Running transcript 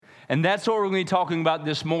And that's what we're going to be talking about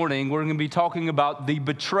this morning. We're going to be talking about the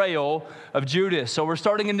betrayal of Judas. So we're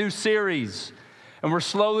starting a new series, and we're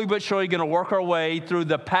slowly but surely going to work our way through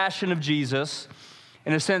the passion of Jesus.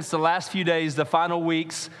 In a sense, the last few days, the final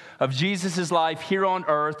weeks of Jesus' life here on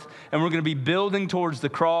earth, and we're going to be building towards the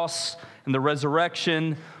cross and the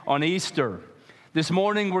resurrection on Easter. This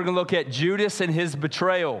morning, we're going to look at Judas and his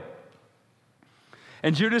betrayal.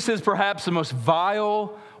 And Judas is perhaps the most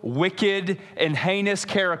vile, wicked, and heinous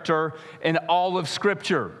character in all of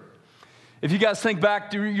Scripture. If you guys think back,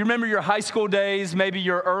 do you remember your high school days, maybe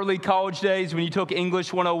your early college days when you took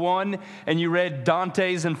English 101 and you read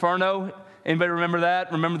Dante's Inferno? Anybody remember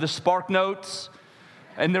that? Remember the Spark Notes?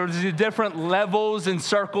 And there was the different levels and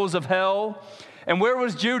circles of hell. And where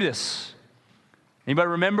was Judas? Anybody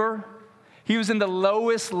remember? He was in the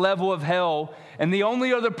lowest level of hell, and the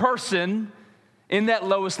only other person in that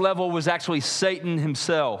lowest level was actually Satan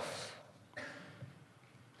himself.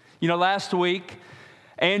 You know, last week,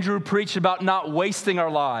 Andrew preached about not wasting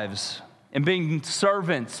our lives and being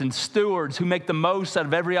servants and stewards who make the most out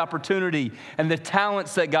of every opportunity and the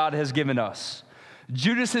talents that God has given us.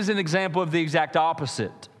 Judas is an example of the exact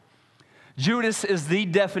opposite. Judas is the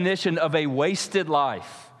definition of a wasted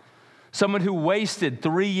life. Someone who wasted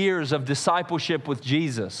 3 years of discipleship with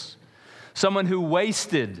Jesus. Someone who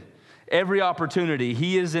wasted every opportunity.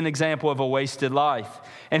 He is an example of a wasted life.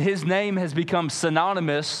 And his name has become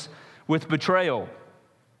synonymous with betrayal.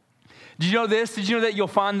 Did you know this? Did you know that you'll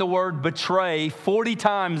find the word betray 40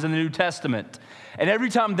 times in the New Testament? And every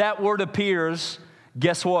time that word appears,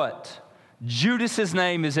 guess what? Judas's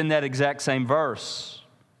name is in that exact same verse.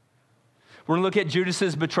 We're going to look at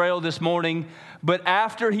Judas's betrayal this morning. But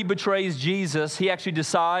after he betrays Jesus, he actually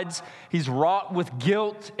decides he's wrought with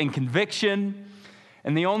guilt and conviction.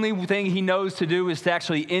 And the only thing he knows to do is to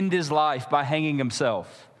actually end his life by hanging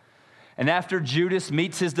himself. And after Judas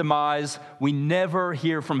meets his demise, we never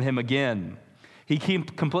hear from him again. He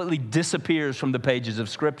completely disappears from the pages of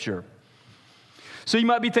Scripture. So you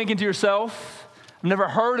might be thinking to yourself, I've never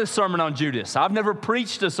heard a sermon on Judas. I've never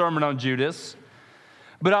preached a sermon on Judas.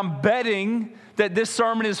 But I'm betting that this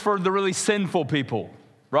sermon is for the really sinful people,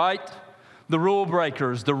 right? The rule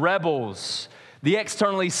breakers, the rebels, the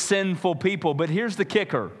externally sinful people. But here's the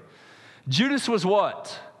kicker. Judas was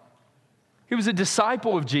what? He was a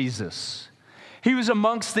disciple of Jesus. He was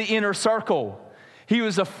amongst the inner circle. He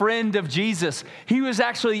was a friend of Jesus. He was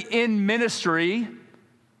actually in ministry.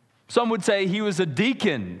 Some would say he was a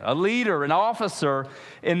deacon, a leader, an officer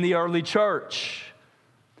in the early church.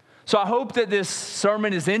 So I hope that this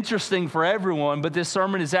sermon is interesting for everyone, but this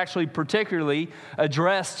sermon is actually particularly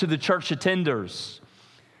addressed to the church attenders,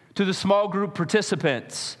 to the small group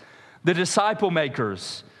participants, the disciple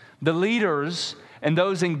makers, the leaders, and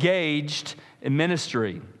those engaged in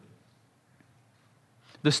ministry.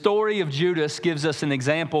 The story of Judas gives us an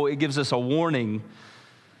example. It gives us a warning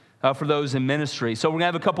for those in ministry. So we're going to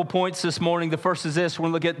have a couple points this morning. The first is this. We're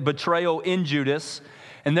going to look at betrayal in Judas,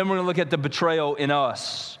 and then we're going to look at the betrayal in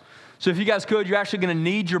us. So if you guys could, you're actually going to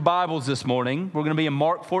need your Bibles this morning. We're going to be in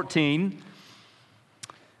Mark 14.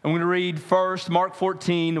 I'm going to read first Mark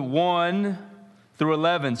 14, 1 through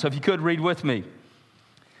 11. So if you could read with me. It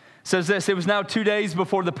says this, it was now 2 days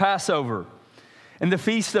before the Passover and the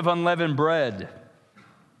feast of unleavened bread.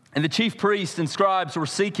 And the chief priests and scribes were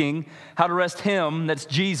seeking how to arrest him, that's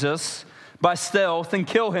Jesus, by stealth and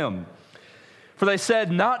kill him. For they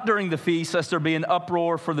said, not during the feast, lest there be an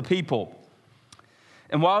uproar for the people.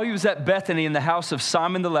 And while he was at Bethany in the house of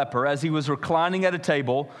Simon the leper, as he was reclining at a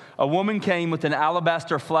table, a woman came with an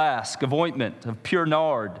alabaster flask of ointment of pure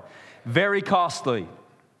nard, very costly.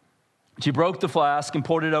 She broke the flask and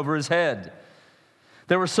poured it over his head.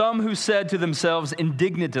 There were some who said to themselves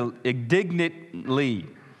indignantly,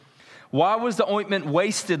 why was the ointment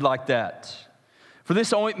wasted like that? For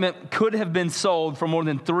this ointment could have been sold for more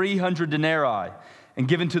than 300 denarii and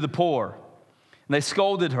given to the poor. And they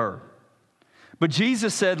scolded her. But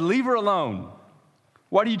Jesus said, leave her alone.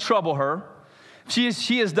 Why do you trouble her?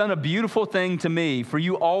 She has done a beautiful thing to me, for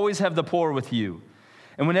you always have the poor with you.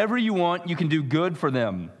 And whenever you want, you can do good for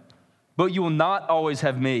them. But you will not always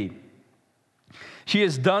have me. She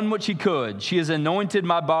has done what she could. She has anointed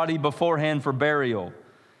my body beforehand for burial.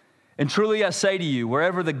 And truly I say to you,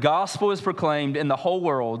 wherever the gospel is proclaimed in the whole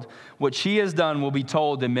world, what she has done will be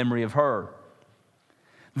told in memory of her.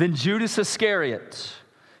 Then Judas Iscariot,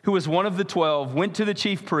 who was one of the 12, went to the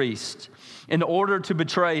chief priest in order to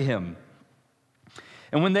betray him.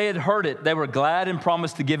 And when they had heard it, they were glad and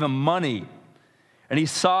promised to give him money. And he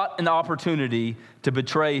sought an opportunity to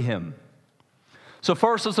betray him. So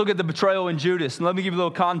first, let's look at the betrayal in Judas. And let me give you a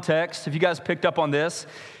little context. If you guys picked up on this,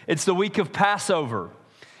 it's the week of Passover.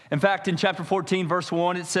 In fact, in chapter 14, verse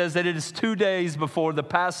 1, it says that it is 2 days before the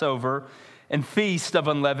Passover and feast of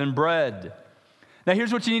unleavened bread. Now,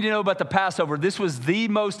 here's what you need to know about the Passover. This was the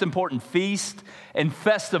most important feast and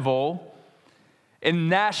festival in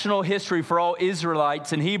national history for all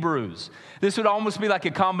Israelites and Hebrews. This would almost be like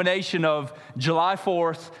a combination of July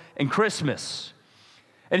 4th and Christmas.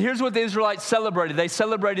 And here's what the Israelites celebrated. They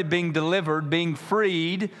celebrated being delivered, being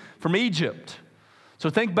freed from Egypt. So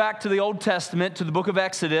think back to the Old Testament, to the book of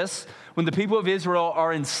Exodus, when the people of Israel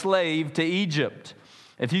are enslaved to Egypt.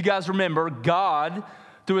 If you guys remember, God,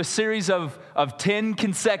 through a series of 10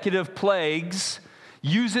 consecutive plagues,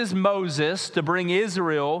 uses Moses to bring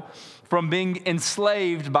Israel from being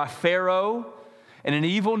enslaved by Pharaoh and an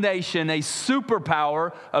evil nation, a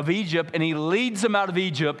superpower of Egypt, and he leads them out of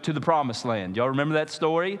Egypt to the promised land. Y'all remember that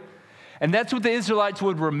story? And that's what the Israelites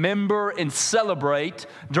would remember and celebrate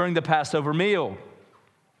during the Passover meal.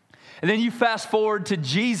 And then you fast forward to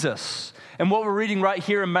Jesus. And what we're reading right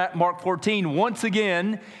here in Mark 14, once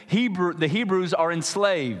again, the Hebrews are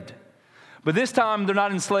enslaved. But this time they're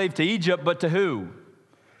not enslaved to Egypt, but to who?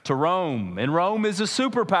 To Rome. And Rome is a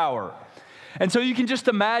superpower. And so you can just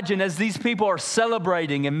imagine as these people are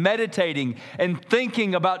celebrating and meditating and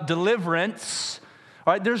thinking about deliverance,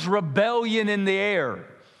 all right, there's rebellion in the air.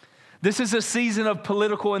 This is a season of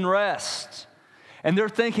political unrest. And they're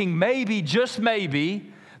thinking maybe, just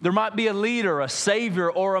maybe, there might be a leader, a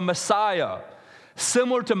savior, or a Messiah,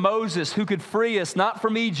 similar to Moses, who could free us not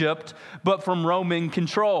from Egypt, but from Roman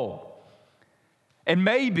control. And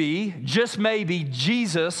maybe, just maybe,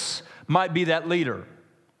 Jesus might be that leader.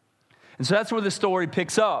 And so that's where the story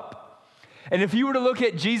picks up. And if you were to look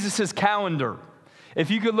at Jesus' calendar, if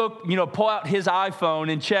you could look, pull out his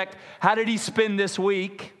iPhone and check, how did he spend this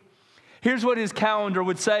week? Here's what his calendar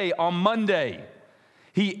would say. On Monday,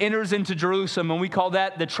 he enters into Jerusalem, and we call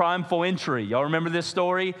that the triumphal entry. Y'all remember this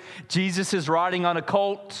story? Jesus is riding on a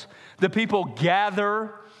colt. The people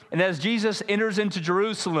gather, and as Jesus enters into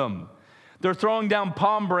Jerusalem, they're throwing down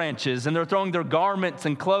palm branches, and they're throwing their garments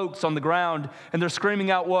and cloaks on the ground, and they're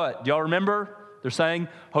screaming out what? Do y'all remember? They're saying,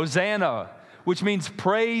 Hosanna, which means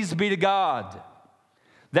praise be to God.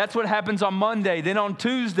 That's what happens on Monday. Then on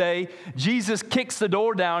Tuesday, Jesus kicks the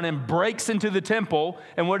door down and breaks into the temple,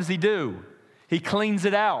 and what does he do? He cleans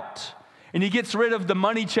it out, and he gets rid of the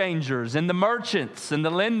money changers and the merchants and the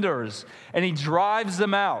lenders, and he drives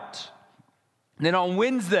them out. And then on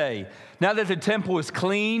Wednesday, now that the temple is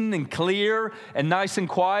clean and clear and nice and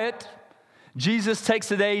quiet, Jesus takes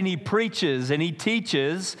the day and he preaches and he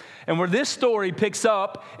teaches. And where this story picks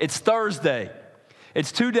up, it's Thursday.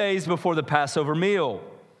 It's 2 days before the Passover meal.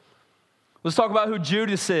 Let's talk about who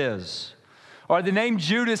Judas is. All right, the name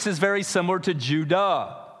Judas is very similar to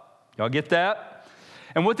Judah. Y'all get that?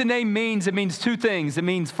 And what the name means, it means two things. It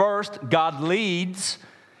means first, God leads,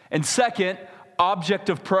 and second, object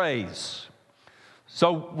of praise.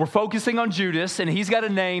 So we're focusing on Judas, and he's got a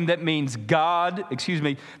name that means God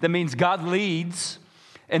leads,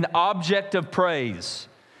 an object of praise.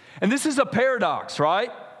 And this is a paradox, right?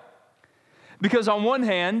 Because on one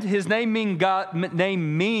hand, his name means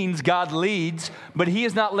God leads, but he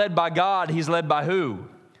is not led by God, he's led by who?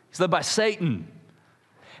 He's led by Satan.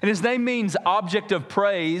 And his name means object of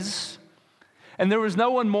praise. And there was no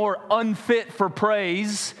one more unfit for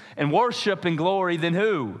praise and worship and glory than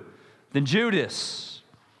who? Than Judas.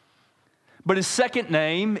 But his second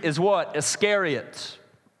name is what? Iscariot.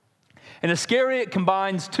 And Iscariot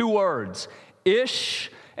combines two words,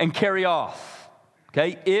 Ish and Kerioth.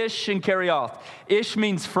 Okay, Ish and Kerioth. Ish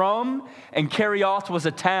means from, and Kerioth was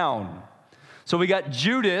a town. So we got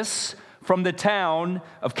Judas from the town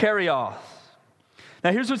of Kerioth.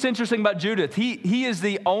 Now, here's what's interesting about Judas. He is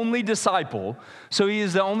the only disciple, so he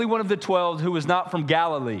is the only one of the 12 who was not from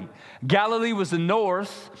Galilee. Galilee was the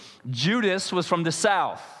north. Judas was from the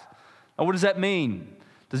south. Now, what does that mean?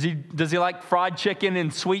 Does he like fried chicken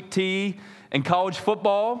and sweet tea and college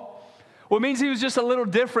football? Well, it means he was just a little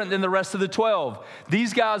different than the rest of the 12.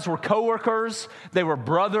 These guys were coworkers. They were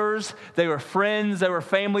brothers. They were friends. They were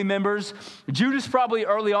family members. Judas probably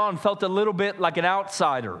early on felt a little bit like an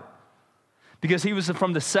outsider, because he was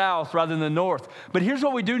from the south rather than the north. But here's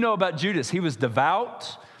what we do know about Judas. He was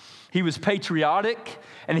devout, he was patriotic,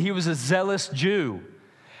 and he was a zealous Jew.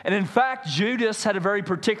 And in fact, Judas had a very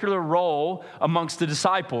particular role amongst the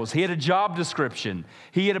disciples. He had a job description.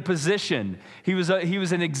 He had a position. He was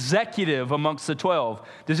an executive amongst the 12.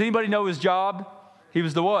 Does anybody know his job? He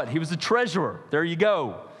was the what? He was the treasurer. There you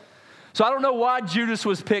go. So I don't know why Judas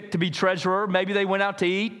was picked to be treasurer. Maybe they went out to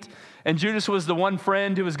eat, and Judas was the one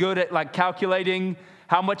friend who was good at like calculating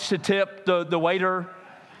how much to tip the waiter.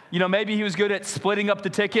 Maybe he was good at splitting up the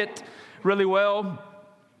ticket really well.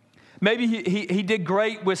 Maybe he did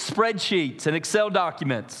great with spreadsheets and Excel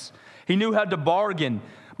documents. He knew how to bargain.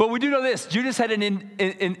 But we do know this, Judas had an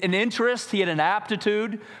interest, he had an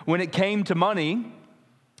aptitude when it came to money.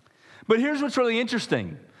 But here's what's really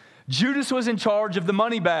interesting. Judas was in charge of the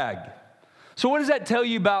money bag. So what does that tell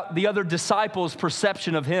you about the other disciples'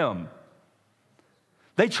 perception of him?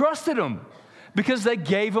 They trusted him because they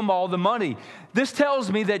gave him all the money. This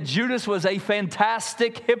tells me that Judas was a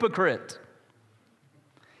fantastic hypocrite.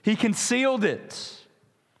 He concealed it.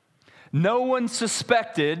 No one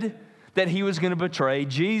suspected that he was going to betray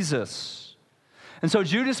Jesus. And so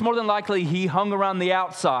Judas, more than likely, he hung around the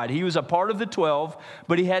outside. He was a part of the 12,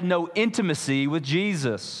 but he had no intimacy with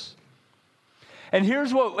Jesus. And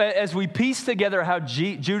here's what, as we piece together how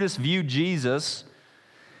Judas viewed Jesus,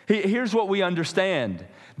 here's what we understand.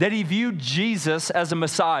 That he viewed Jesus as a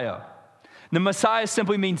Messiah. The Messiah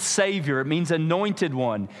simply means Savior. It means anointed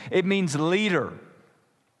one. It means leader.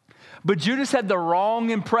 But Judas had the wrong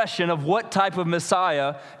impression of what type of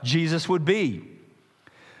Messiah Jesus would be.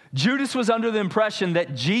 Judas was under the impression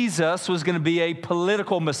that Jesus was going to be a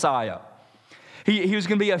political Messiah. He was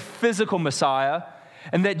going to be a physical Messiah,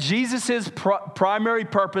 and that Jesus' primary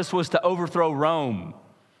purpose was to overthrow Rome.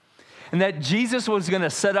 And that Jesus was going to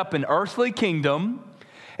set up an earthly kingdom,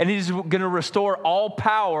 and he's going to restore all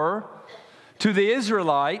power to the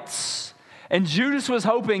Israelites. And Judas was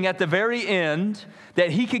hoping at the very end that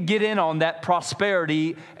he could get in on that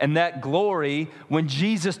prosperity and that glory when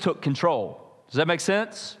Jesus took control. Does that make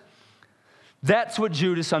sense? That's what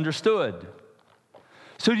Judas understood.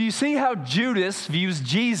 So do you see how Judas views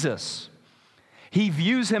Jesus? He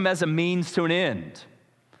views him as a means to an end.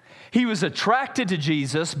 He was attracted to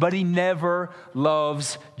Jesus, but he never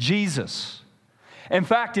loves Jesus. In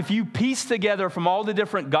fact, if you piece together from all the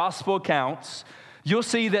different gospel accounts, you'll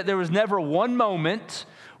see that there was never one moment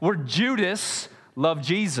where Judas loved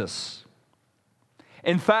Jesus.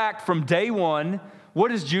 In fact, from day one,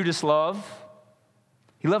 what does Judas love?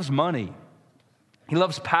 He loves money. He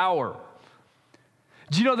loves power.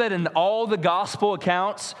 Do you know that in all the gospel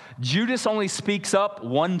accounts, Judas only speaks up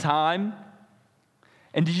one time?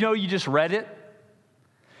 And did you know you just read it?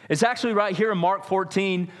 It's actually right here in Mark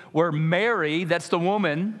 14 where Mary, that's the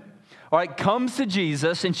woman, all right, comes to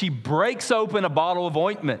Jesus and she breaks open a bottle of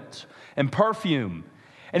ointment and perfume.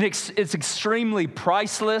 And it's extremely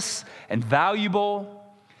priceless and valuable.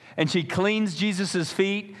 And she cleans Jesus'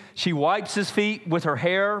 feet. She wipes his feet with her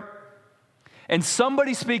hair. And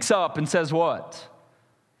somebody speaks up and says what?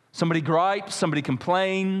 Somebody gripes, somebody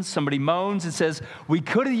complains, somebody moans and says, we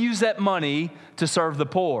could have used that money to serve the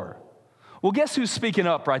poor. Well, guess who's speaking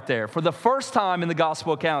up right there? For the first time in the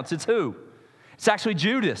gospel accounts, it's who? It's actually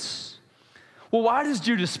Judas. Well, why does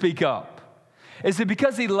Judas speak up? Is it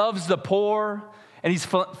because he loves the poor and he's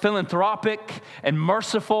philanthropic and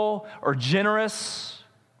merciful or generous?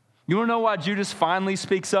 You want to know why Judas finally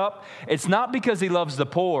speaks up? It's not because he loves the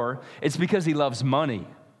poor, it's because he loves money.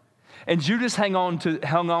 And Judas hung on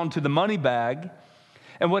to the money bag.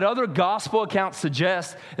 And what other gospel accounts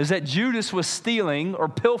suggest is that Judas was stealing or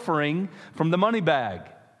pilfering from the money bag.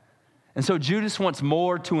 And so Judas wants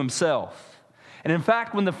more to himself. And in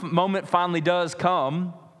fact, when the moment finally does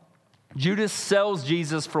come, Judas sells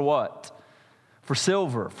Jesus for what? For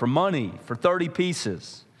silver, for money, for 30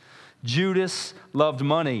 pieces. Judas loved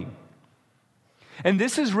money. And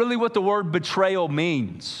this is really what the word betrayal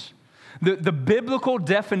means. The biblical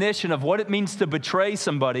definition of what it means to betray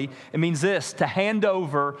somebody, it means this, to hand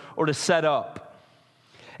over or to set up.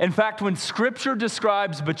 In fact, when Scripture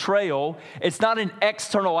describes betrayal, it's not an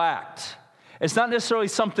external act. It's not necessarily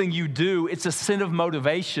something you do, it's a sin of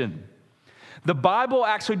motivation. The Bible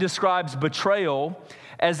actually describes betrayal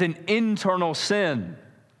as an internal sin.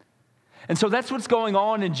 And so that's what's going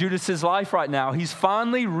on in Judas's life right now. He's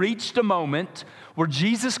finally reached a moment where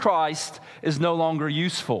Jesus Christ is no longer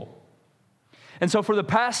useful. And so for the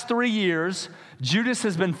past 3 years, Judas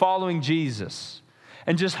has been following Jesus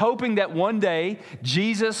and just hoping that one day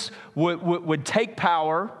Jesus would take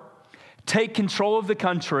power, take control of the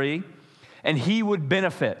country, and he would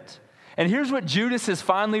benefit. And here's what Judas is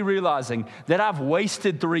finally realizing, that I've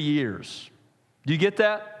wasted 3 years. Do you get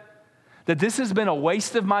that? That this has been a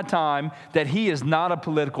waste of my time, that he is not a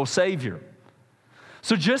political savior.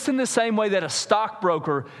 So just in the same way that a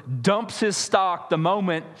stockbroker dumps his stock the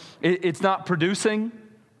moment it's not producing,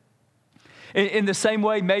 in the same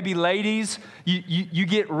way, maybe ladies, you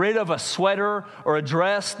get rid of a sweater or a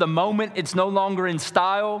dress the moment it's no longer in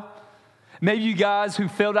style. Maybe you guys who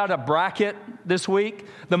filled out a bracket this week,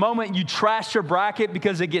 the moment you trash your bracket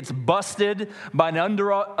because it gets busted by an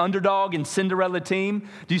underdog and Cinderella team,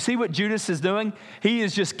 do you see what Judas is doing? He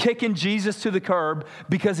is just kicking Jesus to the curb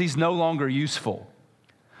because he's no longer useful.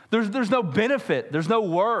 There's no benefit, there's no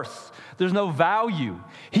worth, there's no value.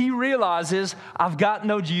 He realizes, I've got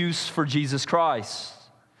no use for Jesus Christ.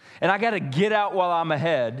 And I got to get out while I'm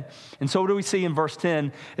ahead. And so what do we see in verse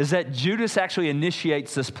 10 is that Judas actually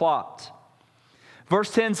initiates this plot.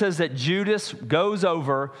 Verse 10 says that Judas goes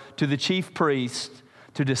over to the chief priest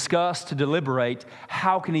to discuss, to deliberate,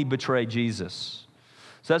 how can he betray Jesus?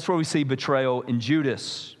 So that's where we see betrayal in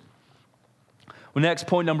Judas. Well, next,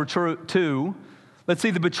 point number 2, let's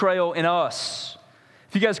see the betrayal in us.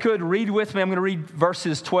 If you guys could, read with me. I'm going to read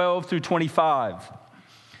verses 12 through 25.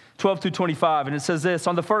 12 through 25, and it says this: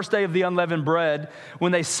 On the first day of the unleavened bread,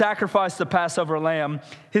 when they sacrificed the Passover lamb,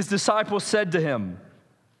 his disciples said to him,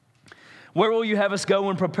 "Where will you have us go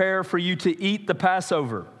and prepare for you to eat the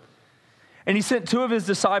Passover?" And he sent 2 of his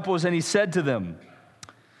disciples, and he said to them,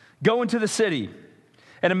 "Go into the city,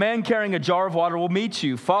 and a man carrying a jar of water will meet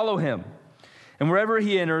you. Follow him. And wherever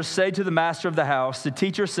he enters, say to the master of the house, 'The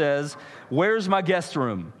teacher says, where's my guest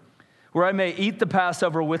room, where I may eat the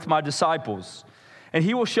Passover with my disciples?' And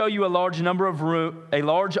he will show you a large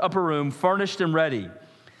upper room furnished and ready.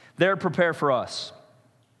 There prepare for us."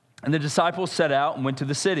 And the disciples set out and went to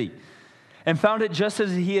the city and found it just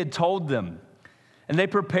as he had told them. And they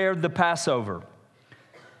prepared the Passover.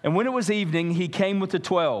 And when it was evening, he came with the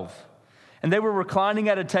 12. And they were reclining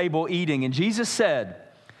at a table eating. And Jesus said,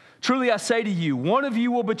 "Truly I say to you, one of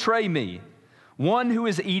you will betray me, one who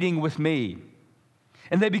is eating with me."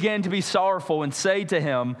 And they began to be sorrowful and say to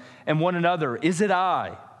him and one another, "Is it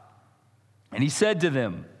I?" And he said to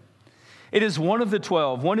them, "It is one of the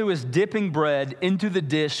 12, one who is dipping bread into the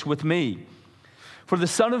dish with me. For the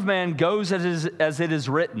Son of Man goes as it is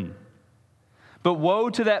written. But woe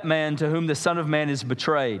to that man to whom the Son of Man is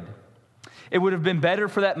betrayed. It would have been better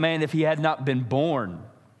for that man if he had not been born."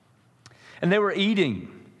 And they were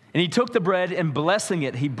eating, and he took the bread, and blessing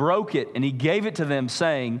it, he broke it, and he gave it to them,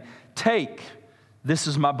 saying, "Take, this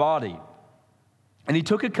is my body." And he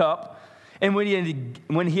took a cup, and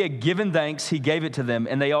when he had given thanks, he gave it to them,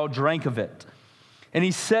 and they all drank of it. And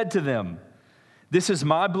he said to them, "This is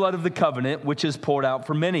my blood of the covenant, which is poured out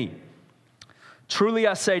for many. Truly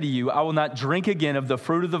I say to you, I will not drink again of the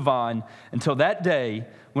fruit of the vine until that day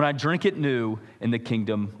when I drink it new in the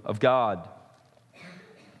kingdom of God."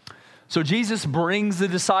 So Jesus brings the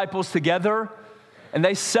disciples together, and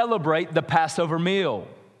they celebrate the Passover meal,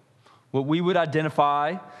 what we would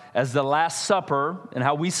identify as the Last Supper, and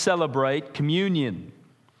how we celebrate communion.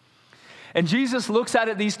 And Jesus looks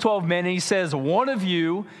at these 12 men, and he says, "One of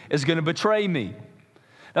you is going to betray me."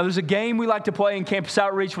 Now, there's a game we like to play in Campus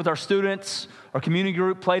Outreach with our students. Our community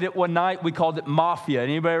group played it one night. We called it Mafia.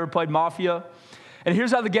 Anybody ever played Mafia? And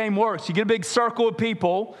here's how the game works. You get a big circle of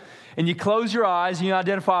people, and you close your eyes, and you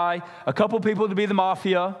identify a couple people to be the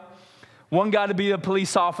Mafia, one guy to be a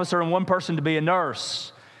police officer, and one person to be a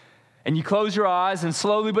nurse. And you close your eyes, and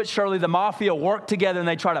slowly but surely the Mafia work together, and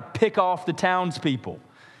they try to pick off the townspeople.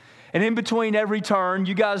 And in between every turn,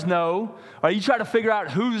 you guys know, or you try to figure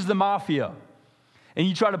out who's the Mafia. And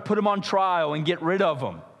you try to put them on trial and get rid of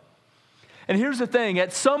them. And here's the thing.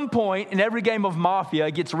 At some point in every game of Mafia,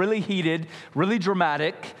 it gets really heated, really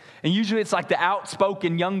dramatic. And usually it's like the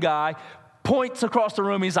outspoken young guy points across the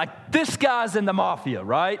room. He's like, "This guy's in the Mafia,"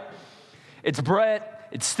 right? It's Brett,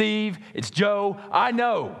 it's Steve, it's Joe. I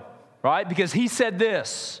know, right? Because he said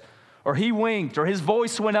this, or he winked, or his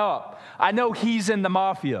voice went up. I know he's in the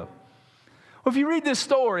Mafia. Well, if you read this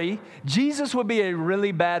story, Jesus would be a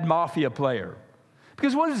really bad Mafia player.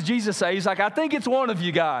 Because what does Jesus say? He's like, "I think it's one of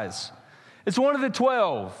you guys. It's one of the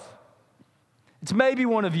 12. It's maybe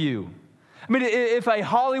one of you." I mean, if a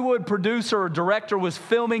Hollywood producer or director was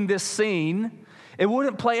filming this scene, it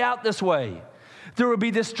wouldn't play out this way. There would be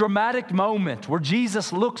this dramatic moment where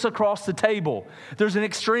Jesus looks across the table. There's an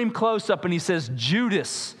extreme close-up, and he says,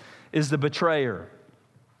 "Judas is the betrayer."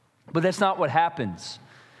 But that's not what happens.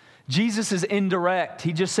 Jesus is indirect.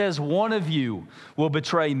 He just says, "One of you will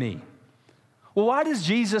betray me." Well, why does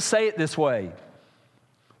Jesus say it this way?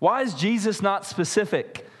 Why is Jesus not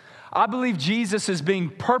specific? I believe Jesus is being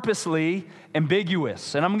purposely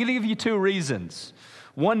ambiguous. And I'm going to give you 2 reasons.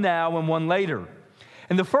 One now and one later.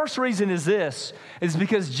 And the first reason is this, is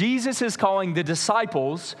because Jesus is calling the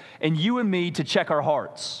disciples and you and me to check our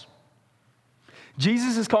hearts.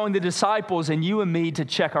 Jesus is calling the disciples and you and me to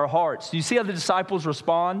check our hearts. Do you see how the disciples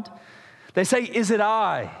respond? They say, "Is it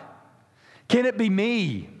I? Can it be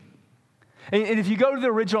me?" And if you go to the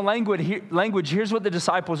original language, here's what the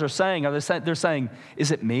disciples are saying. They're saying,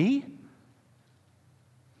 is it me?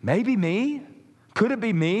 Maybe me? Could it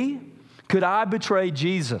be me? Could I betray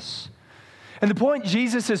Jesus? And the point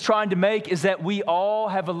Jesus is trying to make is that we all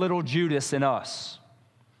have a little Judas in us.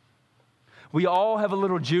 We all have a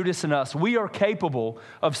little Judas in us. We are capable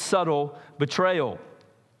of subtle betrayal.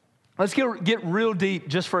 Let's get real deep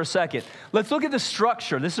just for a second. Let's look at the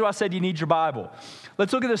structure. This is why I said you need your Bible.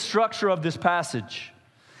 Let's look at the structure of this passage.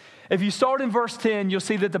 If you start in verse 10, you'll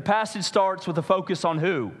see that the passage starts with a focus on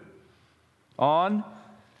who? On,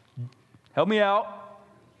 help me out,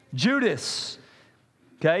 Judas.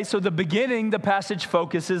 Okay, so the passage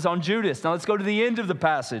focuses on Judas. Now let's go to the end of the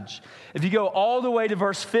passage. If you go all the way to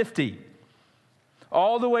verse 50,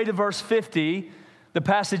 the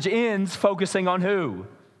passage ends focusing on who?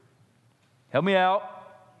 Help me out.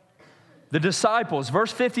 The disciples.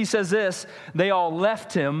 Verse 50 says this, they all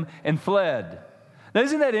left him and fled. Now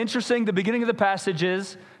isn't that interesting? The beginning of the passage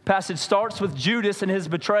starts with Judas and his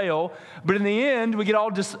betrayal, but in the end we get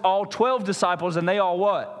all 12 disciples and they all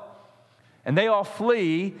what? And they all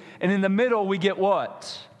flee, and in the middle we get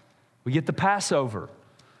what? We get the Passover.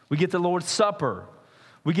 We get the Lord's Supper.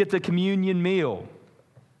 We get the communion meal.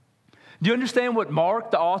 Do you understand what Mark,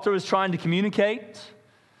 the author, is trying to communicate?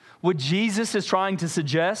 What Jesus is trying to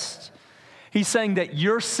suggest? He's saying that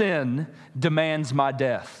your sin demands my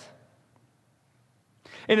death.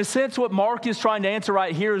 In a sense, what Mark is trying to answer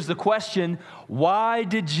right here is the question, why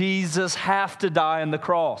did Jesus have to die on the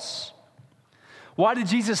cross? Why did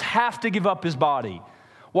Jesus have to give up his body?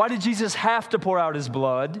 Why did Jesus have to pour out his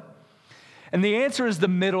blood? And the answer is the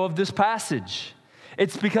middle of this passage.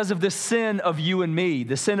 It's because of the sin of you and me,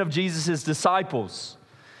 the sin of Jesus' disciples,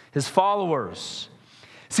 his followers.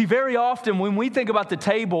 See, very often when we think about the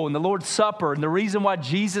table and the Lord's Supper and the reason why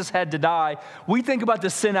Jesus had to die, we think about the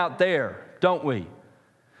sin out there, don't we?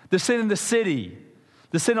 The sin in the city,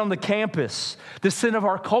 the sin on the campus, the sin of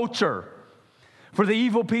our culture, for the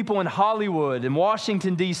evil people in Hollywood and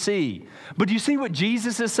Washington, D.C. But do you see what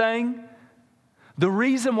Jesus is saying? The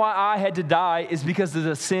reason why I had to die is because of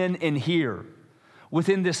the sin in here,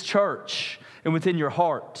 within this church and within your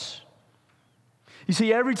heart. You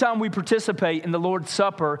see, every time we participate in the Lord's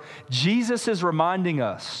Supper, Jesus is reminding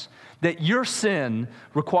us that your sin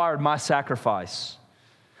required my sacrifice.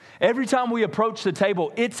 Every time we approach the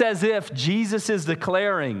table, it's as if Jesus is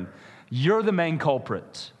declaring, you're the main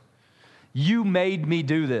culprit. You made me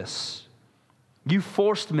do this. You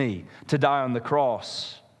forced me to die on the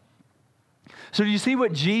cross. So do you see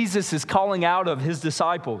what Jesus is calling out of his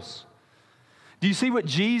disciples? Do you see what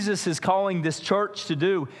Jesus is calling this church to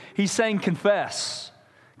do? He's saying confess.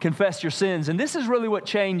 Confess your sins. And this is really what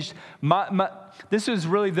changed this is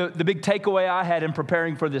really the big takeaway I had in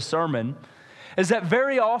preparing for this sermon, is that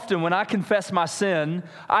very often when I confess my sin,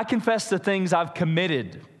 I confess the things I've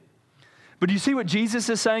committed. But do you see what Jesus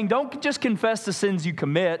is saying? Don't just confess the sins you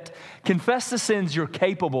commit, confess the sins you're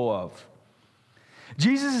capable of.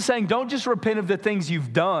 Jesus is saying, don't just repent of the things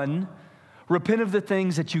you've done, repent of the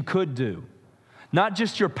things that you could do. Not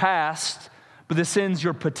just your past, but the sins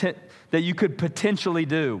that you could potentially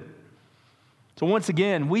do. So once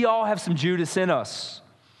again, we all have some Judas in us.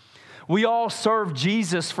 We all serve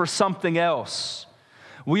Jesus for something else.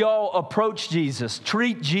 We all approach Jesus,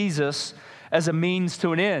 treat Jesus as a means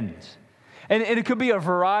to an end. And it could be a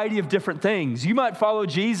variety of different things. You might follow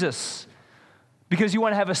Jesus because you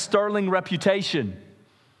want to have a sterling reputation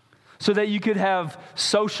so that you could have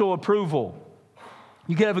social approval.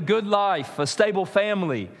 You could have a good life, a stable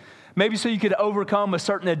family, maybe so you could overcome a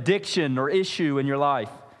certain addiction or issue in your life.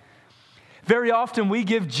 Very often we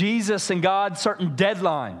give Jesus and God certain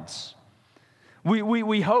deadlines.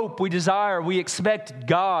 We hope, we desire, we expect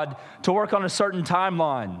God to work on a certain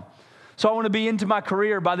timeline. So I want to be into my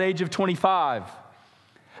career by the age of 25.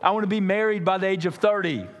 I want to be married by the age of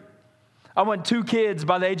 30. I want 2 kids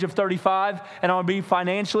by the age of 35, and I want to be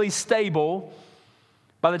financially stable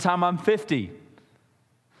by the time I'm 50.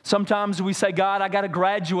 Sometimes we say, God, I got to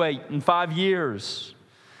graduate in 5 years.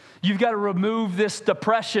 You've got to remove this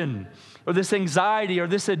depression or this anxiety or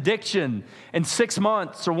this addiction in 6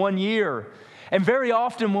 months or 1 year. And very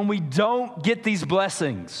often when we don't get these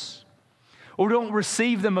blessings or don't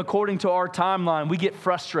receive them according to our timeline, we get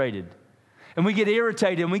frustrated and we get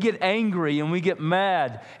irritated and we get angry and we get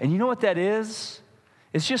mad. And you know what that is?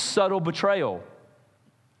 It's just subtle betrayal.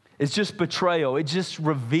 It's just betrayal. It's just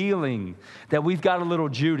revealing that we've got a little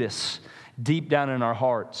Judas deep down in our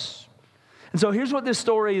hearts. And so here's what this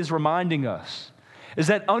story is reminding us, is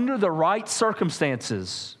that under the right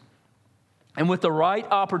circumstances and with the right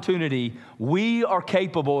opportunity, we are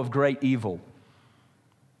capable of great evil.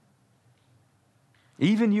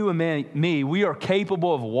 even you and me, we are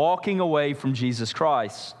capable of walking away from Jesus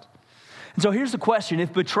Christ. And so here's the question.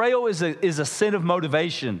 If betrayal is a sin of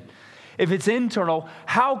motivation, if it's internal,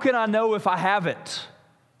 how can I know if I have it?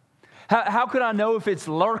 How can I know if it's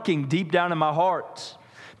lurking deep down in my heart?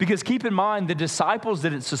 Because keep in mind, the disciples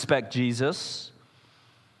didn't suspect Jesus.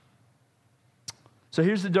 So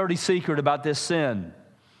here's the dirty secret about this sin.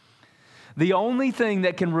 The only thing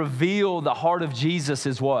that can reveal the heart of Jesus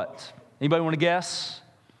is what? Anybody want to guess?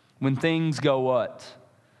 When things go what?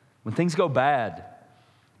 When things go bad.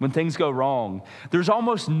 When things go wrong. There's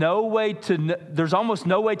almost no way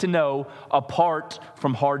to know apart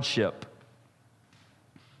from hardship.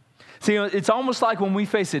 See, it's almost like when we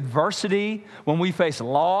face adversity, when we face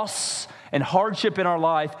loss and hardship in our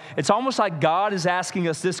life, it's almost like God is asking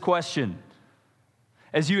us this question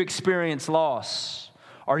as you experience loss.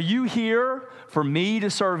 Are you here for me to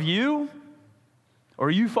serve you? Or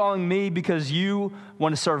are you following me because you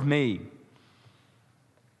want to serve me?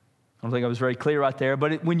 I don't think I was very clear right there,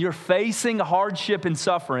 but when you're facing hardship and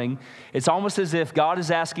suffering, it's almost as if God is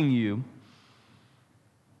asking you,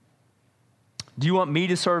 do you want me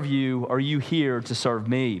to serve you, or are you here to serve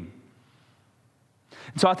me?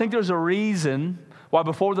 And so I think there's a reason why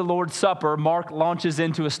before the Lord's Supper, Mark launches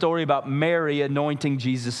into a story about Mary anointing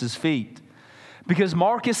Jesus' feet. Because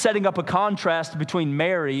Mark is setting up a contrast between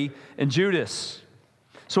Mary and Judas.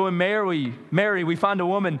 So in Mary, we find a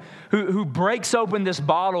woman who breaks open this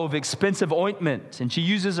bottle of expensive ointment, and she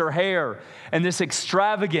uses her hair in this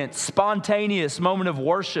extravagant, spontaneous moment of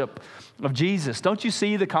worship of Jesus. Don't you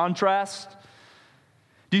see the contrast?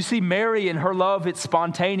 Do you see Mary and her love? It's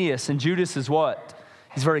spontaneous, and Judas is what?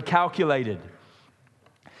 He's very calculated.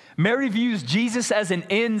 Mary views Jesus as an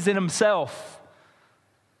ends in himself,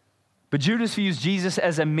 but Judas views Jesus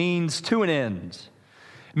as a means to an end.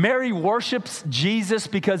 Mary worships Jesus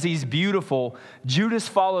because he's beautiful. Judas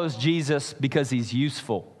follows Jesus because he's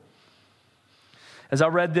useful. As I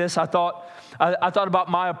read this, I thought about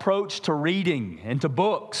my approach to reading and to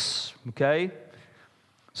books, okay?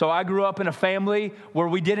 So I grew up in a family where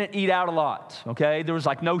we didn't eat out a lot, okay? There was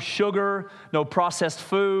like no sugar, no processed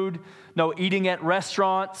food, no eating at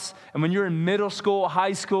restaurants. And when you're in middle school,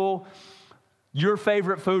 high school, your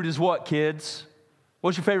favorite food is what, kids?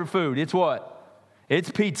 What's your favorite food? It's what? It's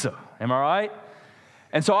pizza. Am I right?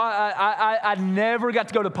 And so I never got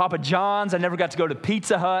to go to Papa John's. I never got to go to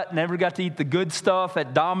Pizza Hut. Never got to eat the good stuff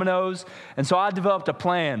at Domino's. And so I developed a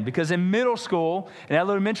plan because in middle school and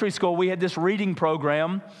elementary school, we had this reading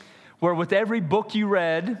program where with every book you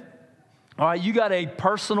read, all right, you got a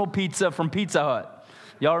personal pizza from Pizza Hut.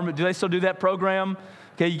 Y'all remember, do they still do that program?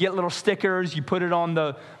 Okay, you get little stickers, you put it on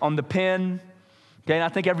the pen. Okay, and I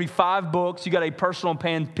think every 5 books, you got a personal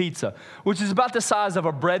pan pizza, which is about the size of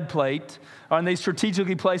a bread plate, and they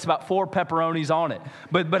strategically place about 4 pepperonis on it.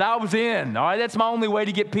 But I was in, all right? That's my only way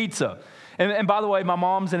to get pizza. And by the way, my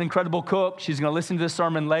mom's an incredible cook. She's going to listen to this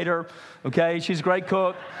sermon later, okay? She's a great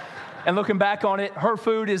cook. And looking back on it, her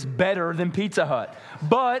food is better than Pizza Hut.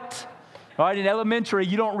 But, all right, in elementary,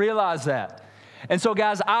 you don't realize that. And so,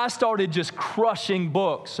 guys, I started just crushing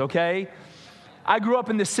books, okay? I grew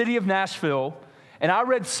up in the city of Nashville, and I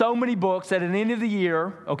read so many books that at the end of the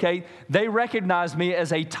year, okay, they recognized me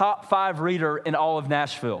as a top 5 reader in all of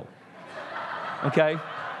Nashville, okay?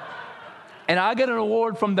 And I got an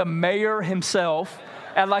award from the mayor himself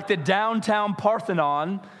at like the downtown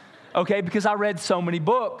Parthenon, okay, because I read so many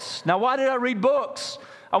books. Now, why did I read books?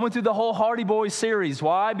 I went through the whole Hardy Boys series.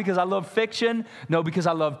 Why? Because I love fiction? No, because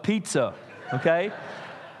I love pizza, okay?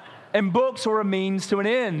 And books were a means to an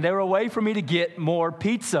end. They were a way for me to get more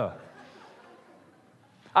pizza.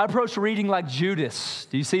 I approached reading like Judas.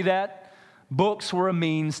 Do you see that? Books were a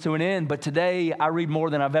means to an end, but today I read more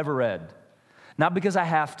than I've ever read. Not because I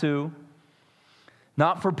have to,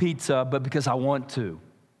 not for pizza, but because I want to,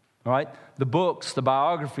 all right? The books, the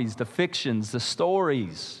biographies, the fictions, the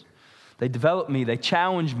stories, they develop me, they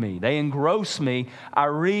challenge me, they engross me. I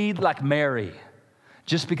read like Mary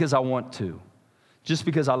just because I want to, just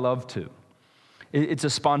because I love to. It's a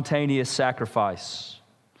spontaneous sacrifice.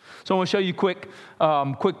 So I want to show you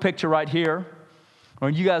a quick picture right here.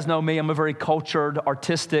 You guys know me. I'm a very cultured,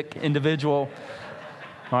 artistic individual.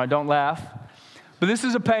 All right, don't laugh. But this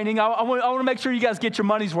is a painting. I want to make sure you guys get your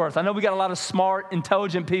money's worth. I know we got a lot of smart,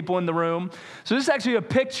 intelligent people in the room. So this is actually a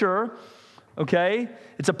picture, okay?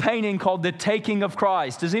 It's a painting called The Taking of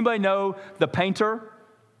Christ. Does anybody know the painter?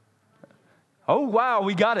 Oh, wow,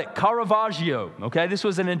 we got it. Caravaggio, okay? This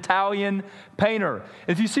was an Italian painter.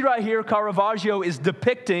 If you see right here, Caravaggio is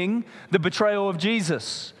depicting the betrayal of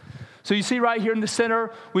Jesus. So you see right here in the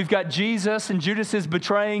center, we've got Jesus, and Judas is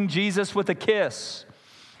betraying Jesus with a kiss.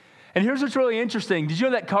 And here's what's really interesting. Did you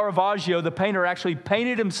know that Caravaggio, the painter, actually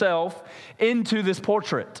painted himself into this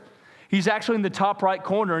portrait? He's actually in the top right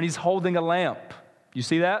corner, and he's holding a lamp. You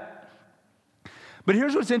see that? But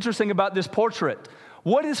here's what's interesting about this portrait.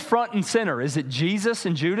 What is front and center? Is it Jesus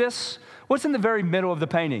and Judas? What's in the very middle of the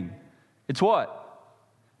painting? It's what?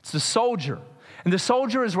 It's the soldier. And the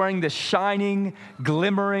soldier is wearing this shining,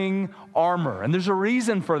 glimmering armor. And there's a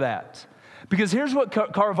reason for that. Because here's what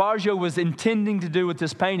Caravaggio was intending to do with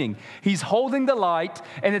this painting. He's holding the light,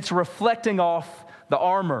 and it's reflecting off the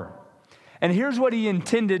armor. And here's what he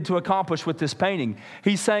intended to accomplish with this painting.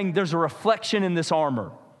 He's saying there's a reflection in this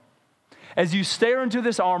armor. As you stare into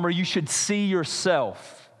this armor, you should see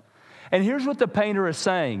yourself. And here's what the painter is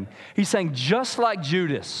saying. He's saying, just like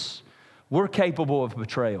Judas, we're capable of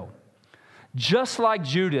betrayal. Just like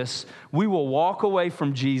Judas, we will walk away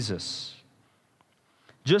from Jesus.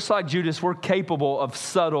 Just like Judas, we're capable of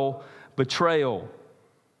subtle betrayal.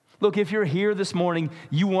 Look, if you're here this morning,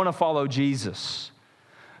 you want to follow Jesus.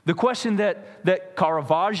 The question that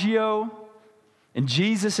Caravaggio and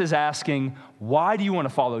Jesus is asking, why do you want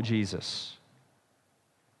to follow Jesus?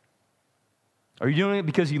 Are you doing it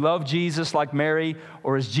because you love Jesus like Mary,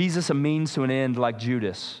 or is Jesus a means to an end like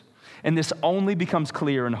Judas? And this only becomes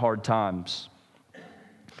clear in hard times.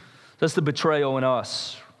 That's the betrayal in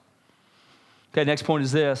us. Okay, next point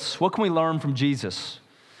is this. What can we learn from Jesus?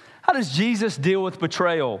 How does Jesus deal with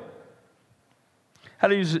betrayal? How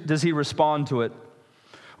does he respond to it?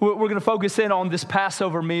 We're going to focus in on this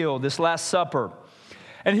Passover meal, this Last Supper.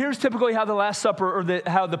 And here's typically how the Last Supper or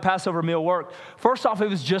how the Passover meal worked. First off, it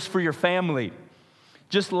was just for your family,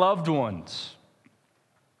 just loved ones.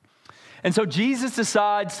 And so Jesus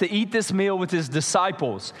decides to eat this meal with his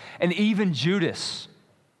disciples and even Judas.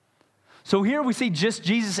 So here we see just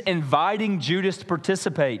Jesus inviting Judas to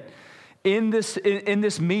participate in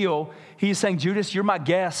this meal. He's saying, Judas, you're my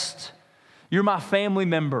guest. You're my family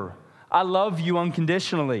member. I love you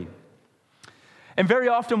unconditionally. And very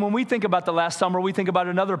often when we think about the Last Supper, we think about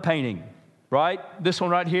another painting, right? This one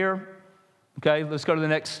right here. Okay, let's go to the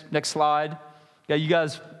next slide. Yeah, you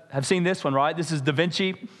guys have seen this one, right? This is Da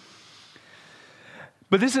Vinci.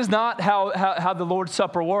 But this is not how the Lord's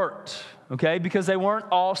Supper worked, okay? Because they weren't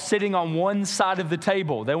all sitting on one side of the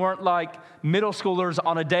table. They weren't like middle schoolers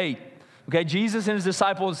on a date. Okay, Jesus and his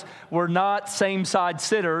disciples were not same-side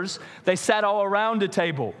sitters. They sat all around a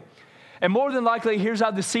table. And more than likely, here's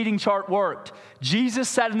how the seating chart worked. Jesus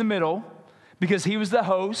sat in the middle because he was the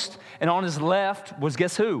host, and on his left was,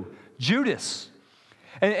 guess who? Judas.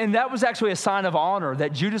 And that was actually a sign of honor,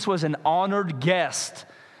 that Judas was an honored guest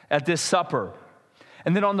at this supper.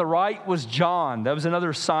 And then on the right was John. That was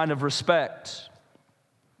another sign of respect.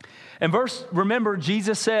 And remember,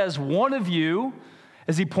 Jesus says, one of you,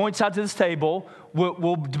 as he points out to this table,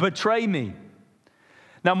 will betray me.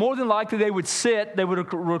 Now, more than likely, they would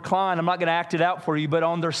recline. I'm not going to act it out for you, but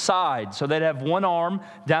on their side. So they'd have one arm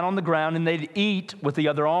down on the ground, and they'd eat with the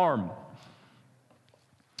other arm.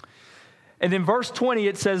 And in verse 20,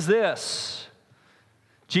 it says this.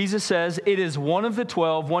 Jesus says, it is one of the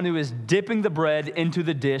 12, one who is dipping the bread into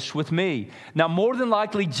the dish with me. Now, more than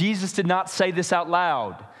likely, Jesus did not say this out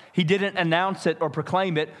loud. He didn't announce it or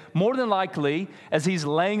proclaim it. More than likely, as he's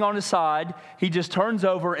laying on his side, he just turns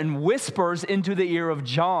over and whispers into the ear of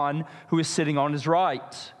John, who is sitting on his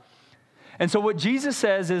right. And so what Jesus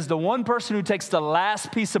says is the one person who takes the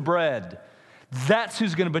last piece of bread, that's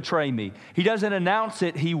who's going to betray me. He doesn't announce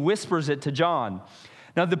it, he whispers it to John.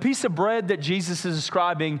 Now, the piece of bread that Jesus is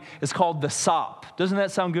describing is called the sop. Doesn't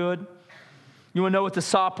that sound good? You want to know what the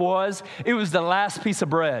sop was? It was the last piece of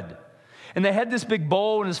bread. And they had this big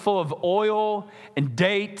bowl, and it's full of oil and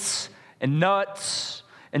dates and nuts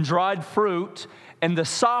and dried fruit. And the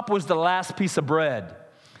sop was the last piece of bread.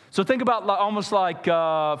 So think about almost like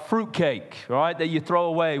fruit cake, right, that you throw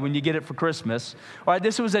away when you get it for Christmas. All right,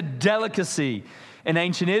 this was a delicacy in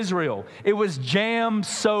ancient Israel. It was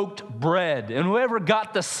jam-soaked bread. And whoever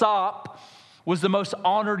got the sop was the most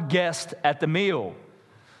honored guest at the meal.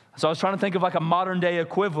 So I was trying to think of like a modern day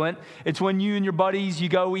equivalent. It's when you and your buddies, you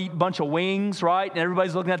go eat a bunch of wings, right? And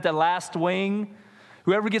everybody's looking at the last wing.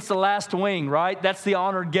 Whoever gets the last wing, right? That's the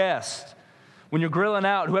honored guest. When you're grilling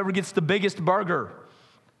out, whoever gets the biggest burger.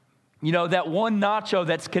 You know, that one nacho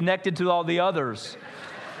that's connected to all the others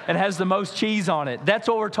and has the most cheese on it. That's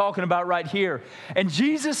what we're talking about right here. And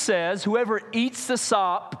Jesus says, whoever eats the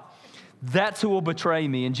sop, that's who will betray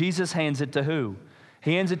me. And Jesus hands it to who?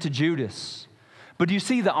 He hands it to Judas. But do you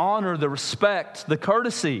see the honor, the respect, the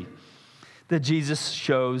courtesy that Jesus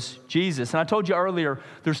shows Jesus? And I told you earlier,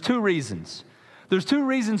 there's two reasons. There's two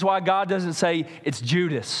reasons why God doesn't say it's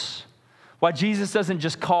Judas. why Jesus doesn't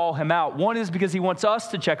just call him out. One is because he wants us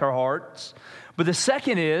to check our hearts. But the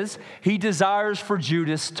second is he desires for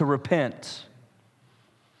Judas to repent.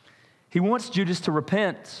 He wants Judas to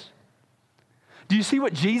repent. Do you see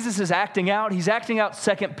what Jesus is acting out? He's acting out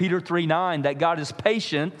 2 Peter 3:9, that God is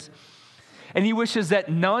patient, and he wishes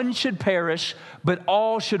that none should perish, but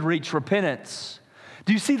all should reach repentance.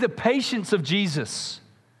 Do you see the patience of Jesus?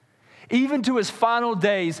 Even to his final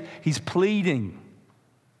days, he's pleading.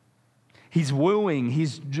 He's wooing.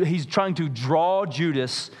 He's trying to draw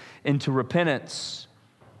Judas into repentance.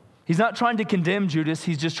 He's not trying to condemn Judas.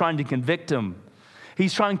 He's just trying to convict him.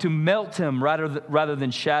 He's trying to melt him rather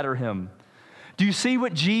than shatter him. Do you see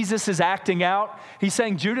what Jesus is acting out? He's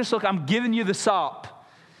saying, Judas, look, I'm giving you the sop.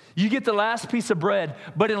 You get the last piece of bread,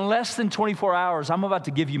 but in less than 24 hours, I'm about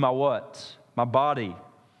to give you my what? My body.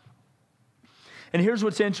 And here's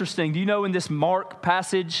what's interesting. Do you know in this Mark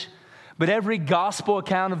passage, but every gospel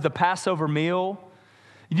account of the Passover meal,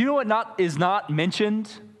 do you know what is not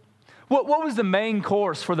mentioned? What was the main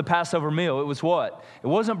course for the Passover meal? It was what? It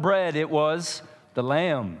wasn't bread, it was the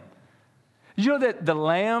lamb. Did you know that the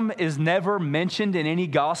lamb is never mentioned in any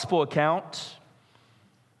gospel account?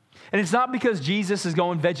 And it's not because Jesus is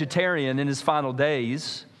going vegetarian in his final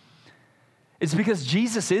days. It's because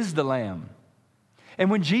Jesus is the lamb.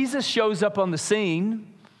 And when Jesus shows up on the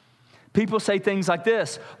scene, people say things like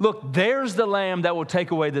this: look, there's the lamb that will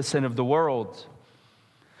take away the sin of the world.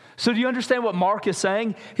 So do you understand what Mark is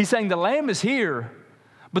saying? He's saying the lamb is here,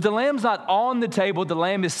 but the lamb's not on the table, the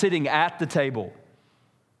lamb is sitting at the table.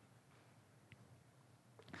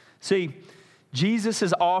 See, Jesus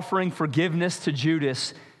is offering forgiveness to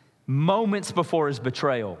Judas moments before his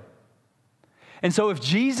betrayal. And so if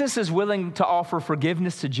Jesus is willing to offer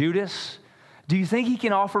forgiveness to Judas, do you think he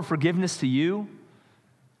can offer forgiveness to you?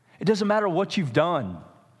 It doesn't matter what you've done,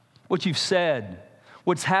 what you've said,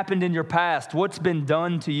 what's happened in your past, what's been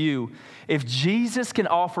done to you. If Jesus can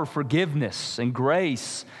offer forgiveness and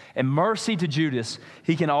grace and mercy to Judas,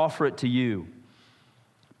 he can offer it to you.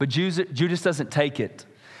 But Judas doesn't take it.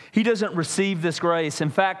 He doesn't receive this grace. In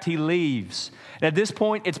fact, he leaves. And at this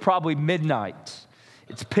point, it's probably midnight.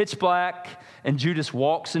 It's pitch black, and Judas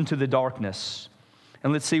walks into the darkness.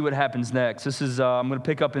 And let's see what happens next. I'm going to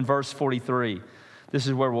pick up in verse 43. This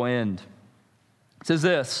is where we'll end. It says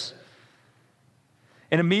this: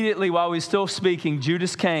 and immediately while he's still speaking,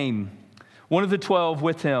 Judas came, one of the 12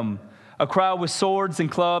 with him, a crowd with swords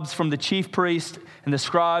and clubs from the chief priest and the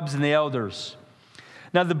scribes and the elders.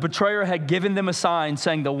 Now the betrayer had given them a sign,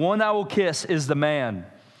 saying, the one I will kiss is the man.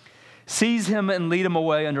 Seize him and lead him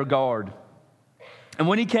away under guard. And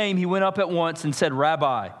when he came, he went up at once and said,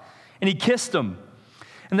 Rabbi. And he kissed him.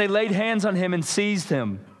 And they laid hands on him and seized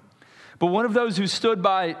him. But one of those who stood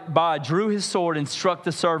by drew his sword and struck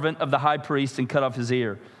the servant of the high priest and cut off his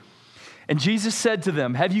ear. And Jesus said to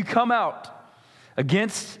them, have you come out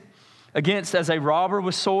against as a robber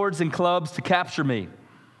with swords and clubs to capture me?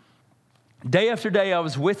 Day after day I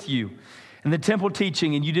was with you in the temple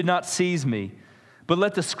teaching, and you did not seize me. But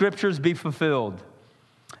let the scriptures be fulfilled.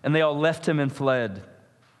 And they all left him and fled.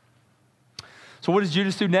 So what does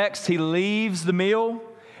Judas do next? He leaves the meal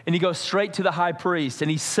and he goes straight to the high priest and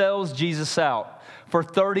he sells Jesus out for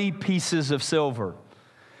 30 pieces of silver.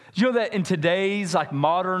 Do you know that in today's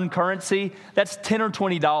modern currency, that's $10 or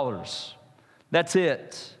 $20. That's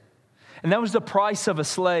it. And that was the price of a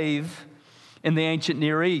slave in the ancient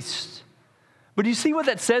Near East. But do you see what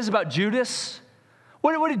that says about Judas?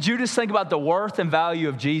 What did Judas think about the worth and value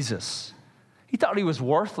of Jesus? He thought he was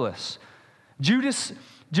worthless. Judas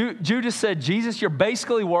said, Jesus, you're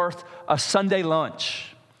basically worth a Sunday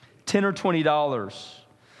lunch, $10 or $20.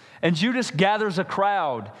 And Judas gathers a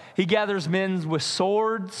crowd. He gathers men with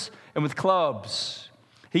swords and with clubs.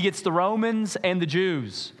 He gets the Romans and the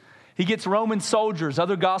Jews. He gets Roman soldiers.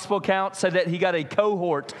 Other gospel accounts say that he got a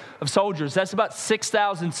cohort of soldiers. That's about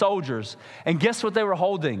 6,000 soldiers. And guess what they were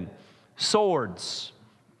holding? Swords.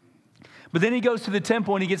 But then he goes to the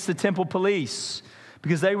temple and he gets the temple police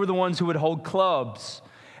because they were the ones who would hold clubs.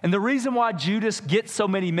 And the reason why Judas gets so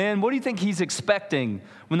many men, what do you think he's expecting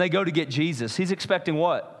when they go to get Jesus? He's expecting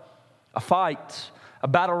what? A fight, a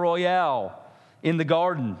battle royale in the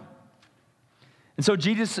garden. And so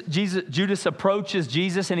Judas approaches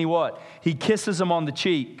Jesus and he what? He kisses him on the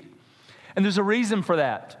cheek. And there's a reason for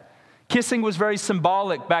that. Kissing was very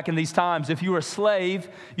symbolic back in these times. If you were a slave,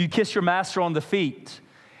 you'd kiss your master on the feet.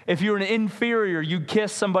 If you were an inferior, you'd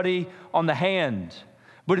kiss somebody on the hand.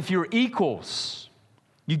 But if you were equals,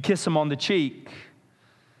 you'd kiss them on the cheek.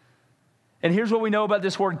 And here's what we know about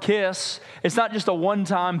this word kiss. It's not just a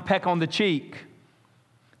one-time peck on the cheek.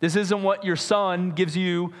 This isn't what your son gives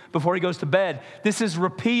you before he goes to bed. This is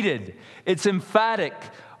repeated. It's emphatic.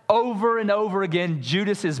 Over and over again,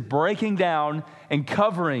 Judas is breaking down and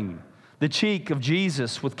covering the cheek of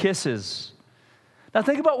Jesus with kisses. Now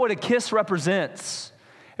think about what a kiss represents.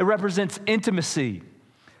 It represents intimacy,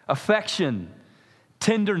 affection,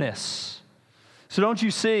 tenderness. So don't you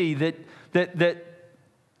see that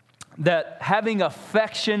having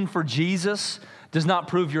affection for Jesus does not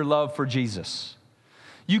prove your love for Jesus?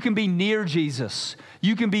 You can be near Jesus.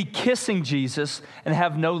 You can be kissing Jesus and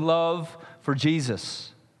have no love for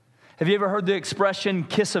Jesus. Have you ever heard the expression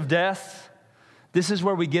kiss of death? This is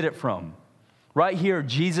where we get it from. Right here,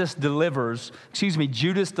 Judas delivers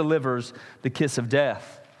the kiss of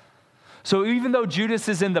death. So even though Judas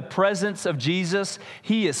is in the presence of Jesus,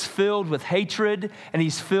 he is filled with hatred and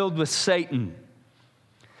he's filled with Satan.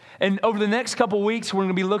 And over the next couple weeks, we're going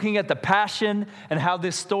to be looking at the passion and how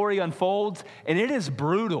this story unfolds, and it is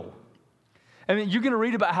brutal. I mean, you're going to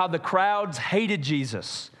read about how the crowds hated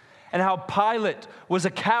Jesus and how Pilate was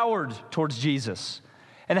a coward towards Jesus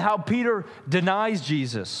and how Peter denies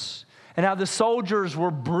Jesus and how the soldiers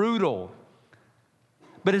were brutal.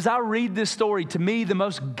 But as I read this story, to me, the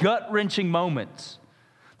most gut-wrenching moment,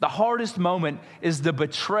 the hardest moment is the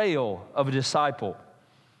betrayal of a disciple.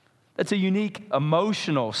 That's a unique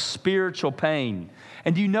emotional, spiritual pain.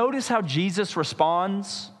 And do you notice how Jesus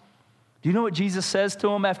responds? Do you know what Jesus says to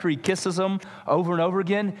him after he kisses him over and over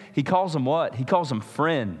again? He calls him what? He calls him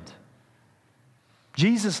friend.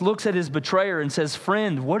 Jesus looks at his betrayer and says,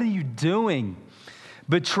 "Friend, what are you doing?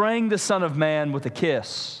 Betraying the Son of Man with a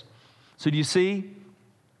kiss." So do you see?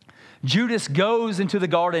 Judas goes into the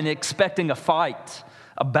garden expecting a fight,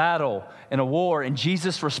 a battle, and a war, and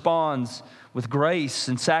Jesus responds with grace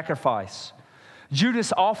and sacrifice.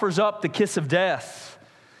 Judas offers up the kiss of death,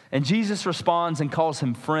 and Jesus responds and calls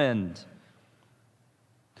him friend.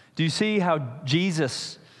 Do you see how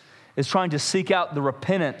Jesus is trying to seek out the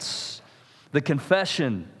repentance, the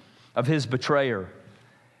confession of his betrayer?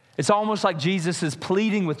 It's almost like Jesus is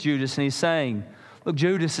pleading with Judas, and he's saying, "Look,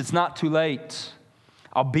 Judas, it's not too late.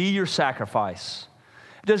 I'll be your sacrifice.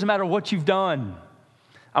 It doesn't matter what you've done.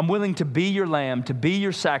 I'm willing to be your lamb, to be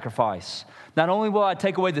your sacrifice. Not only will I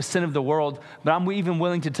take away the sin of the world, but I'm even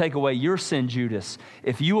willing to take away your sin, Judas,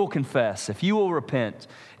 if you will confess, if you will repent,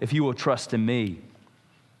 if you will trust in me."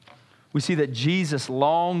 We see that Jesus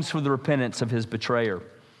longs for the repentance of his betrayer.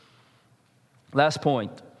 Last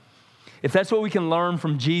point. If that's what we can learn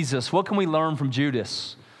from Jesus, what can we learn from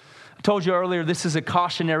Judas? I told you earlier, this is a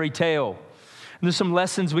cautionary tale. And there's some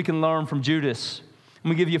lessons we can learn from Judas. I'm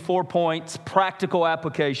going to give you 4 points, practical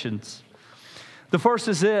applications. The first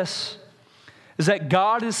is this, is that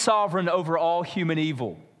God is sovereign over all human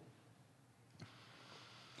evil.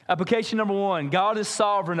 Application number 1, God is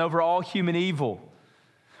sovereign over all human evil.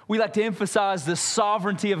 We like to emphasize the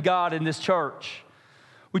sovereignty of God in this church.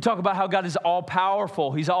 We talk about how God is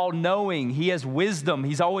all-powerful, he's all-knowing, he has wisdom,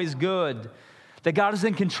 he's always good, that God is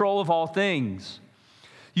in control of all things.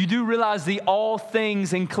 You do realize the all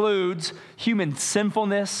things includes human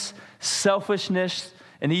sinfulness, selfishness,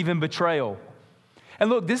 and even betrayal. And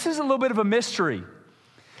look, this is a little bit of a mystery.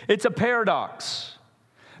 It's a paradox.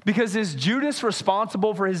 Because is Judas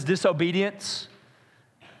responsible for his disobedience?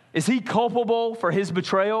 Is he culpable for his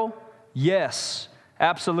betrayal? Yes,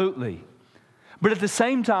 absolutely. But at the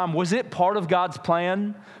same time, was it part of God's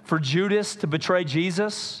plan for Judas to betray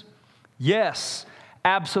Jesus? Yes,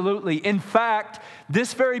 absolutely. In fact,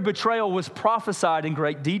 this very betrayal was prophesied in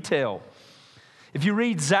great detail. If you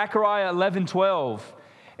read Zechariah 11:12,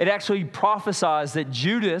 it actually prophesies that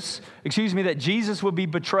that Jesus would be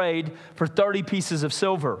betrayed for 30 pieces of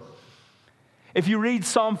silver. If you read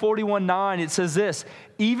Psalm 41:9, it says this,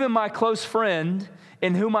 "Even my close friend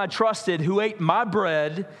in whom I trusted, who ate my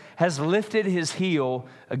bread, has lifted his heel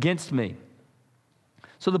against me."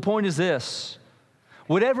 So the point is this,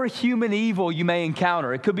 whatever human evil you may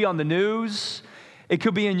encounter, it could be on the news, it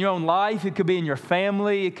could be in your own life, it could be in your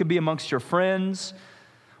family, it could be amongst your friends.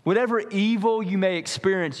 Whatever evil you may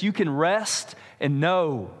experience, you can rest and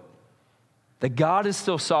know that God is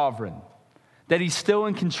still sovereign, that he's still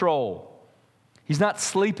in control. He's not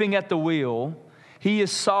sleeping at the wheel. He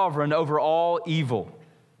is sovereign over all evil.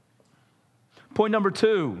 Point number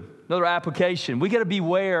 2, another application. We got to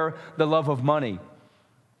beware the love of money.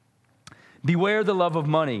 Beware the love of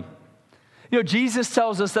money. You know, Jesus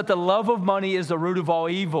tells us that the love of money is the root of all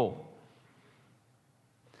evil.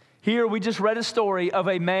 Here we just read a story of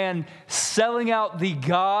a man selling out the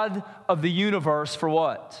God of the universe for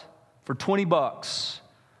what? For $20,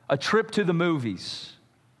 a trip to the movies.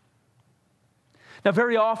 Now,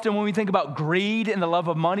 very often when we think about greed and the love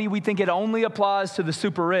of money, we think it only applies to the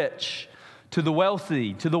super rich, to the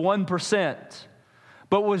wealthy, to the 1%.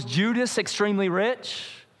 But was Judas extremely rich?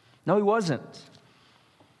 No, he wasn't.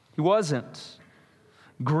 He wasn't.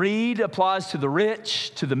 Greed applies to the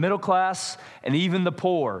rich, to the middle class, and even the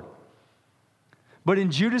poor. But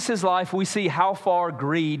in Judas's life, we see how far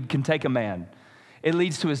greed can take a man. It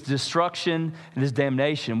leads to his destruction and his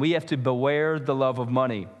damnation. We have to beware the love of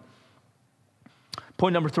money.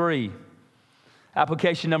 Point number 3,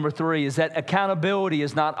 application number 3, is that accountability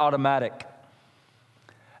is not automatic.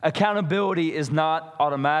 Accountability is not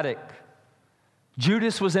automatic.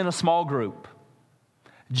 Judas was in a small group.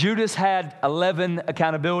 Judas had 11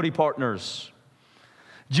 accountability partners.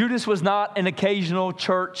 Judas was not an occasional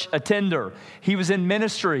church attender. He was in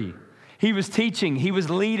ministry. He was teaching. He was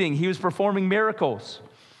leading. He was performing miracles.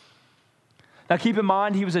 Now keep in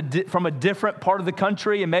mind, he was from a different part of the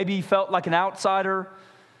country, and maybe he felt like an outsider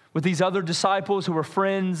with these other disciples who were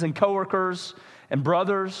friends and coworkers and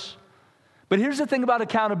brothers. But here's the thing about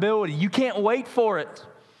accountability. You can't wait for it.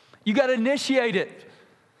 You got to initiate it.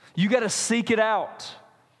 You got to seek it out.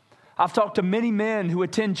 I've talked to many men who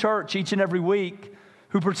attend church each and every week,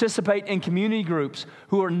 who participate in community groups,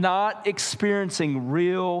 who are not experiencing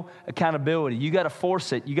real accountability. You got to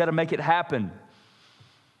force it. You got to make it happen.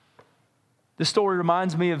 This story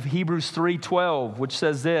reminds me of Hebrews 3:12, which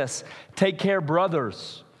says this: "Take care,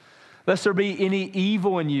 brothers, lest there be any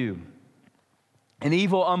evil in you, an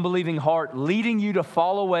evil, unbelieving heart, leading you to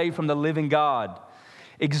fall away from the living God.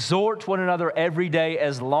 Exhort one another every day,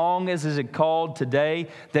 as long as is it called today,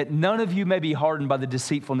 that none of you may be hardened by the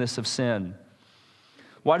deceitfulness of sin."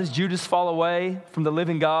 Why does Judas fall away from the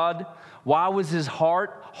living God? Why was his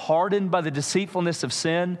heart hardened by the deceitfulness of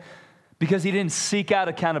sin? Because he didn't seek out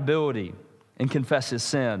accountability and confess his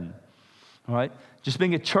sin. All right? Just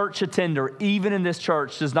being a church attender, even in this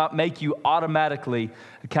church, does not make you automatically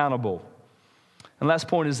accountable. And last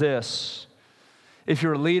point is this: if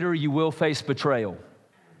you're a leader, you will face betrayal.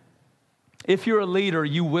 If you're a leader,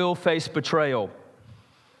 you will face betrayal.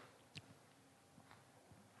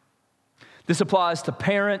 This applies to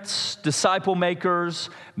parents, disciple makers,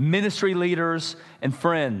 ministry leaders, and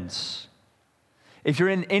friends. If you're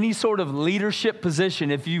in any sort of leadership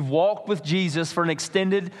position, if you've walked with Jesus for an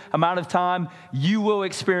extended amount of time, you will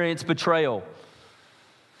experience betrayal.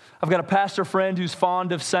 I've got a pastor friend who's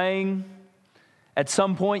fond of saying, at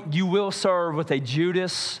some point, you will serve with a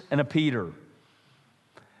Judas and a Peter.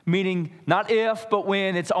 Meaning, not if, but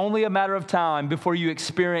when. It's only a matter of time before you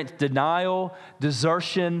experience denial,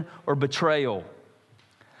 desertion, or betrayal.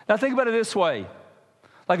 Now think about it this way.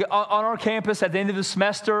 Like on our campus at the end of the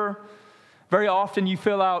semester, very often you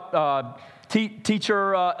fill out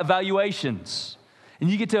teacher evaluations. And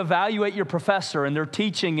you get to evaluate your professor and their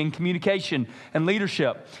teaching and communication and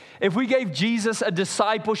leadership. If we gave Jesus a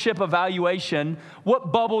discipleship evaluation,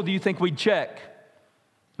 what bubble do you think we'd check?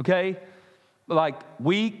 Okay? Like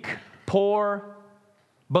weak, poor,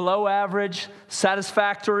 below average,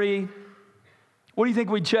 satisfactory. What do you think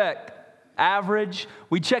we'd check? Average.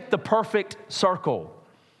 We check the perfect circle,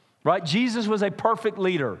 right? Jesus was a perfect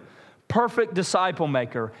leader, perfect disciple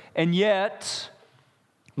maker, and yet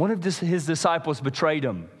one of his disciples betrayed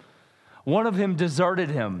him. One of them deserted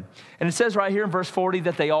him. And it says right here in verse 40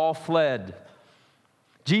 that they all fled.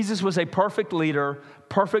 Jesus was a perfect leader,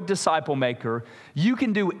 perfect disciple maker. You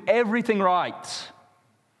can do everything right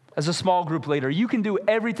as a small group leader. You can do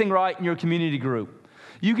everything right in your community group.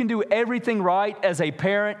 You can do everything right as a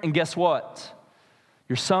parent, and guess what?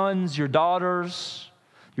 Your sons, your daughters,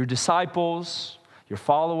 your disciples, your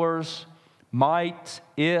followers might,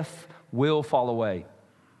 if, will fall away.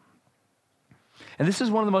 And this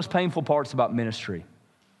is one of the most painful parts about ministry,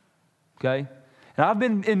 okay? And I've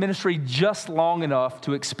been in ministry just long enough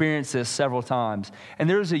to experience this several times. And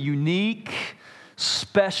there's a unique,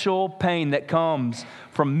 special pain that comes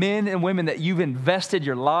from men and women that you've invested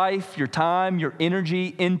your life, your time, your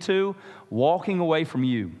energy into, walking away from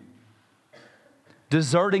you,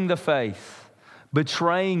 deserting the faith,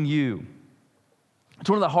 betraying you. It's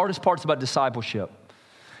one of the hardest parts about discipleship.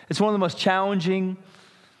 It's one of the most challenging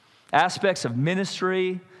aspects of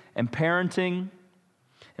ministry and parenting.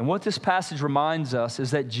 And what this passage reminds us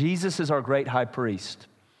is that Jesus is our great high priest.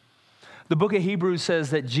 The book of Hebrews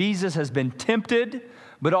says that Jesus has been tempted,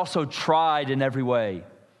 but also tried in every way.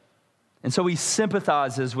 And so he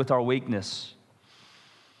sympathizes with our weakness.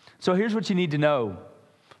 So here's what you need to know.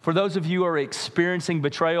 For those of you who are experiencing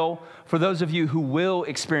betrayal, for those of you who will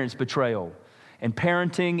experience betrayal in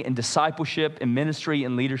parenting and discipleship and ministry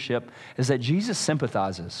and leadership, is that Jesus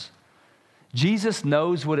sympathizes. Jesus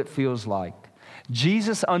knows what it feels like.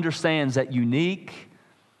 Jesus understands that unique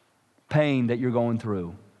pain that you're going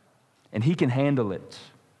through, and he can handle it,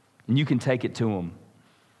 and you can take it to him.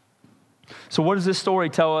 So what does this story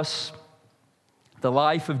tell us? The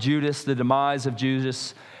life of Judas, the demise of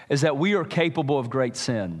Judas, is that we are capable of great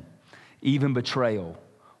sin, even betrayal,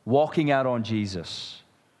 walking out on Jesus.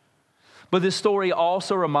 But this story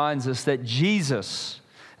also reminds us that Jesus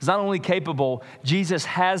is not only capable, Jesus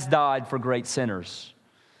has died for great sinners.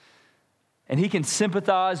 And he can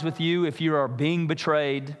sympathize with you if you are being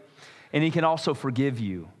betrayed, and he can also forgive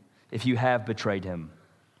you if you have betrayed him.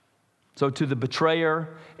 So to the betrayer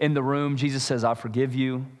in the room, Jesus says, I forgive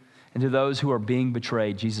you. And to those who are being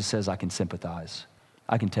betrayed, Jesus says, I can sympathize.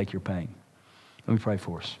 I can take your pain. Let me pray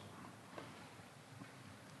for us.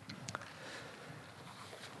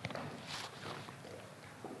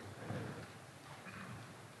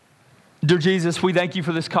 Dear Jesus, we thank you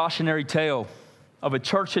for this cautionary tale of a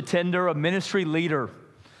church attender, a ministry leader,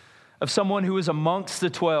 of someone who is amongst the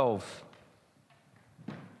 12.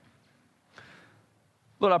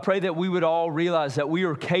 Lord, I pray that we would all realize that we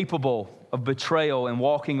are capable of betrayal and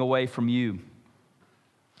walking away from you.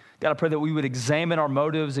 God, I pray that we would examine our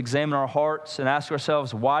motives, examine our hearts, and ask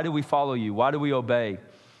ourselves, why do we follow you? Why do we obey?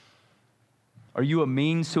 Are you a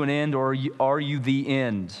means to an end, or are you the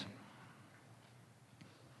end?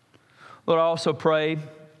 Lord, I also pray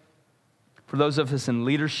for those of us in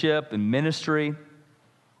leadership and ministry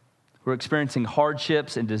who are experiencing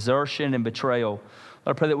hardships and desertion and betrayal.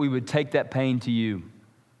 Lord, I pray that we would take that pain to you.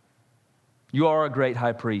 You are a great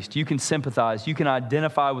high priest. You can sympathize. You can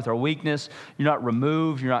identify with our weakness. You're not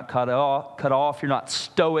removed. You're not cut off. You're not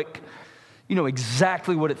stoic. You know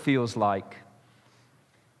exactly what it feels like.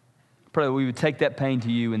 I pray that we would take that pain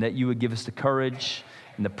to you and that you would give us the courage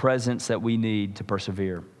and the presence that we need to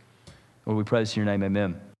persevere. Lord, we pray this in your name.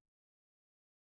 Amen.